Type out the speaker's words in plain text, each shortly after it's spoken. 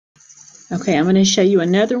Okay, I'm going to show you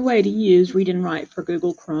another way to use Read and Write for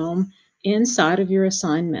Google Chrome inside of your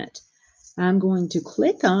assignment. I'm going to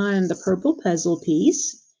click on the purple puzzle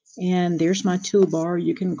piece, and there's my toolbar.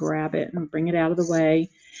 You can grab it and bring it out of the way.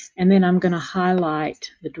 And then I'm going to highlight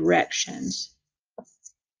the directions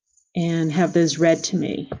and have those read to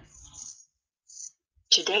me.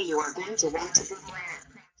 Today you are going to want to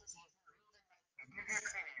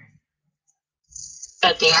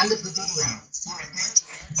at the end of the video, you are going to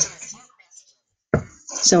answer a few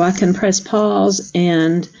questions. So I can press pause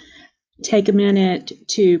and take a minute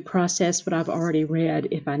to process what I've already read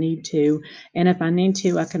if I need to. And if I need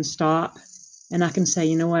to, I can stop and I can say,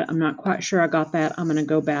 you know what, I'm not quite sure I got that. I'm going to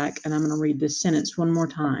go back and I'm going to read this sentence one more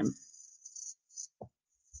time.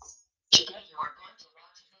 Today you are going to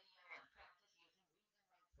watch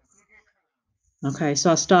a video. Okay,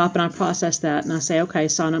 so I stop and I process that and I say, okay,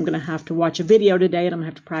 son, I'm going to have to watch a video today and I'm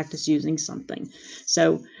going to have to practice using something.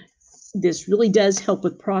 So this really does help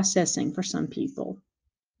with processing for some people.